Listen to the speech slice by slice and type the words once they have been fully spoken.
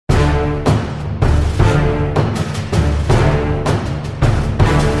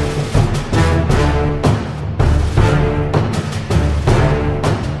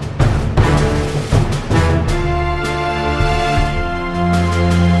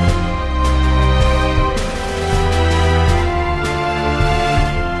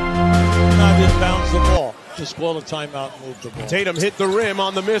just call a timeout and move the ball. Tatum hit the rim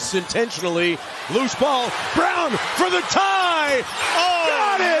on the miss intentionally. Loose ball. Brown for the tie. Oh,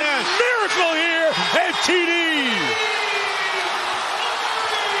 got it! Yes. Miracle here at TD.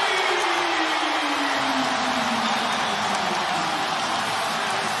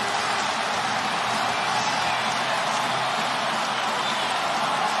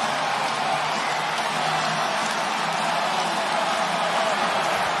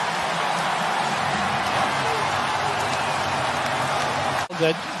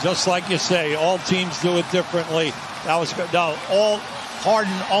 That, just like you say, all teams do it differently. That was good. No,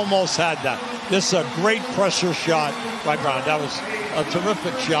 Harden almost had that. This is a great pressure shot by Brown. That was a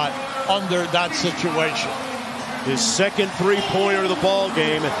terrific shot under that situation. His second three-pointer of the ball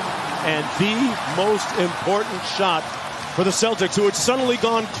game, and the most important shot for the Celtics, who had suddenly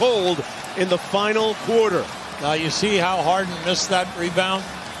gone cold in the final quarter. Now you see how Harden missed that rebound.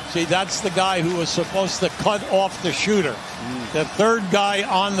 See, that's the guy who was supposed to cut off the shooter. The third guy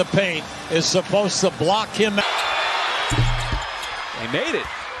on the paint is supposed to block him out. They made it.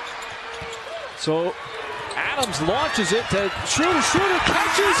 So Adams launches it to Schroeder. Schroeder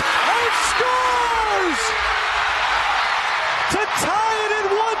catches and scores to tie it at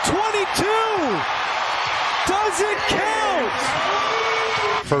 122. Does it count?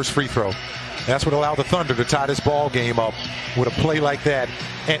 First free throw. That's what allowed the Thunder to tie this ball game up with a play like that.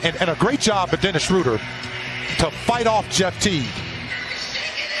 And a great job by Dennis Schroeder to fight off Jeff Teague.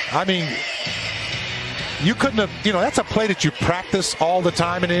 I mean, you couldn't have, that's a play that you practice all the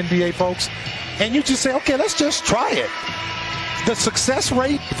time in the NBA, folks. And you just say, okay, let's just try it. The success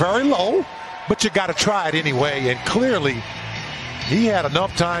rate, very low, but you got to try it anyway. And clearly, he had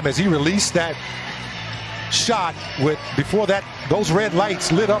enough time as he released that shot before those red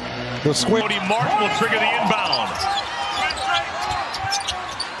lights lit up the square. Cody Martin will trigger the inbound.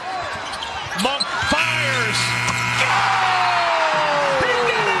 Monk fires. Go! He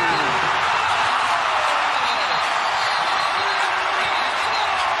did it!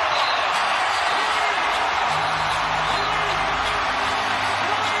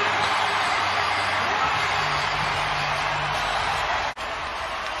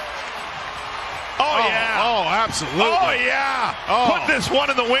 Oh, yeah. Oh, absolutely. Oh, yeah. Oh. Put this one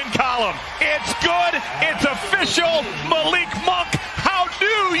in the win column. It's good. It's official. Malik Monk, how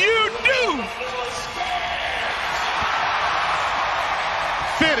do you do?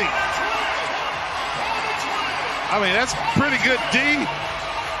 Fitting. I mean, that's pretty good D.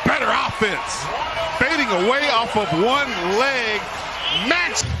 Better offense. Fading away off of one leg.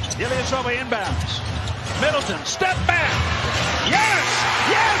 Match. Ilyasova inbounds. Middleton, step back. Yes!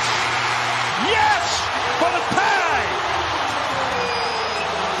 Yes! Yes! For the tie!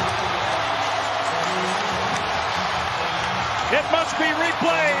 It must be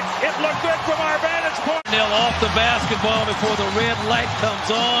replayed. It looked good from our vantage point. Nil off the basketball before the red light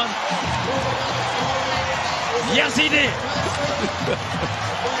comes on. Yes, he did.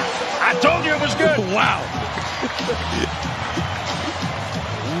 I told you it was good. Wow.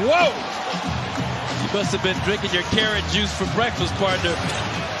 Whoa. You must have been drinking your carrot juice for breakfast, partner.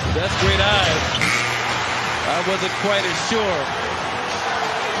 That's great eyes. I wasn't quite as sure.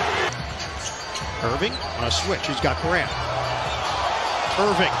 Irving on a switch. He's got Grant.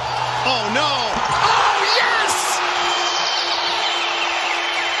 Irving. Oh, no. Oh, yes!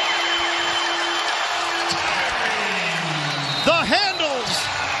 The handles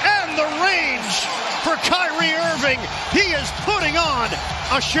and the range for Kyrie Irving. He is putting on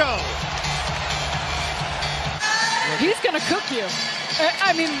a show. He's going to cook you.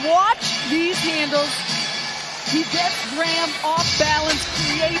 I mean, watch these handles. He gets Graham off balance,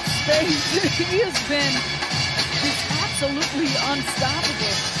 creates space. He has been just absolutely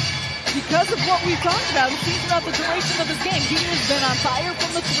unstoppable because of what we've talked about. We've seen throughout the duration of this game. He has been on fire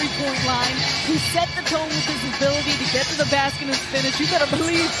from the three-point line. He set the tone with his ability to get to the basket and finish. You better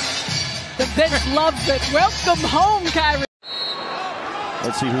believe the bench loves it. Welcome home, Kyrie.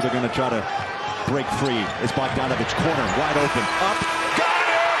 Let's see who they're going to try to break free. It's Bogdanovich, corner, wide open, up. Got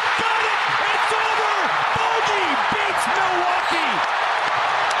it! Got it! It's over! Bogey beats Milwaukee!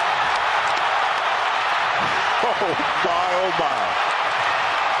 Oh, my.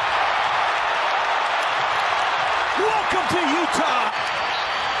 Welcome to Utah.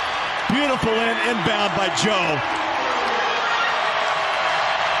 Beautiful inbound by Joe.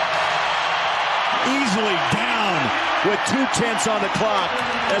 Easily down with 2:10 on the clock.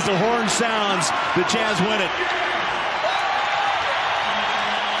 As the horn sounds, the Jazz win it.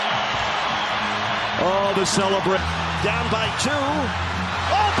 Oh, the celebrate. Down by 2.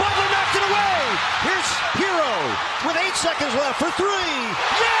 Oh, Butler knocked it away. Here's Hero with 8 seconds left for 3.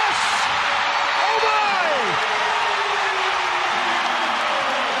 Yes! Oh my!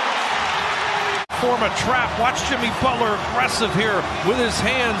 Form a trap. Watch Jimmy Butler aggressive here with his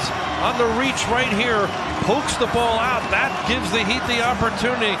hands on the reach right here. Pokes the ball out. That gives the Heat the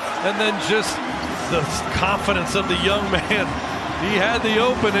opportunity. And then just the confidence of the young man. He had the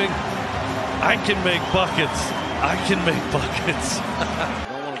opening. I can make buckets. I can make buckets.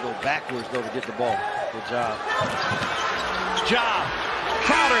 Don't want to go backwards, though, to get the ball. Good job. Job.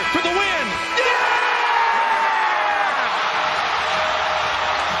 Crowder for the win. Yeah!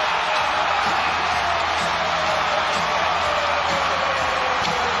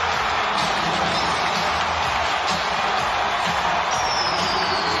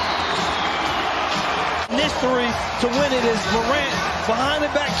 This three to win it is Morant behind the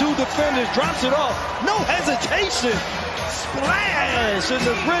back, two defenders, drops it off, no hesitation, splash, and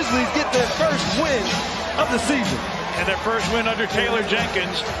the Grizzlies get their first win of the season. And their first win under Taylor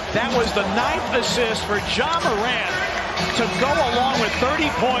Jenkins. That was the 9th assist for Ja Morant to go along with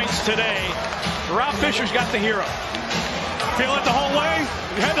 30 points today. Rob Fisher's got the hero. Feel it the whole way.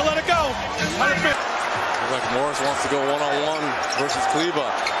 You had to let it go. Looks like Morris wants to go one-on-one versus Kleba.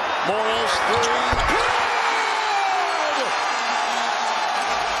 Morris, three.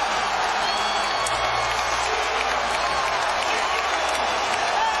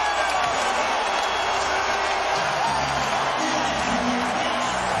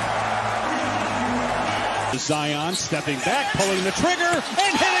 Zion stepping back, pulling the trigger,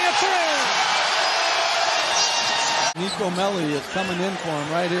 and hitting a three. Nico Melli is coming in for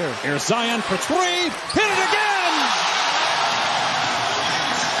him right here. Here's Zion for three. Hit it again.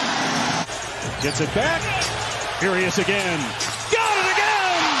 Gets it back. Here he is again. Got it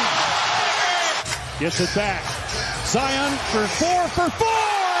again. Gets it back. Zion for four.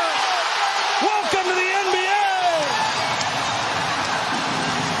 Welcome to the NBA.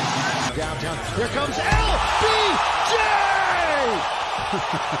 Downtown. Here comes LBJ!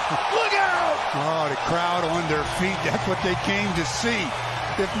 Look out! Oh, the crowd on their feet. That's what they came to see.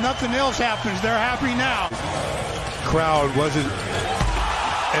 If nothing else happens, they're happy now. Crowd wasn't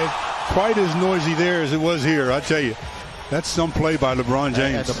quite as noisy there as it was here, I tell you. That's some play by LeBron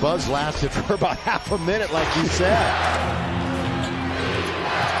James. And the buzz lasted for about half a minute, like you said.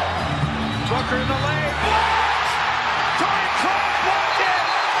 Booker in the lane. Torrey Craig blocked it,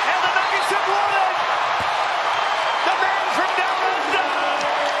 and the Nuggets have won it. The man from down under.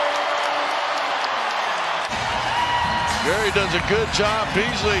 Gary does a good job.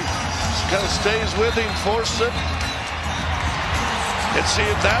 Beasley kind of stays with him, forces it. And see,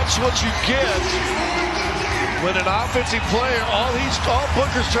 if that's what you get when an offensive player, all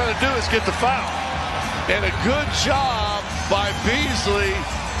Booker's trying to do is get the foul. And a good job by Beasley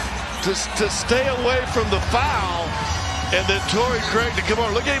to stay away from the foul, and then Torrey Craig to come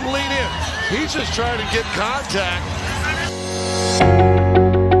over. Look at him lean in. He's just trying to get contact.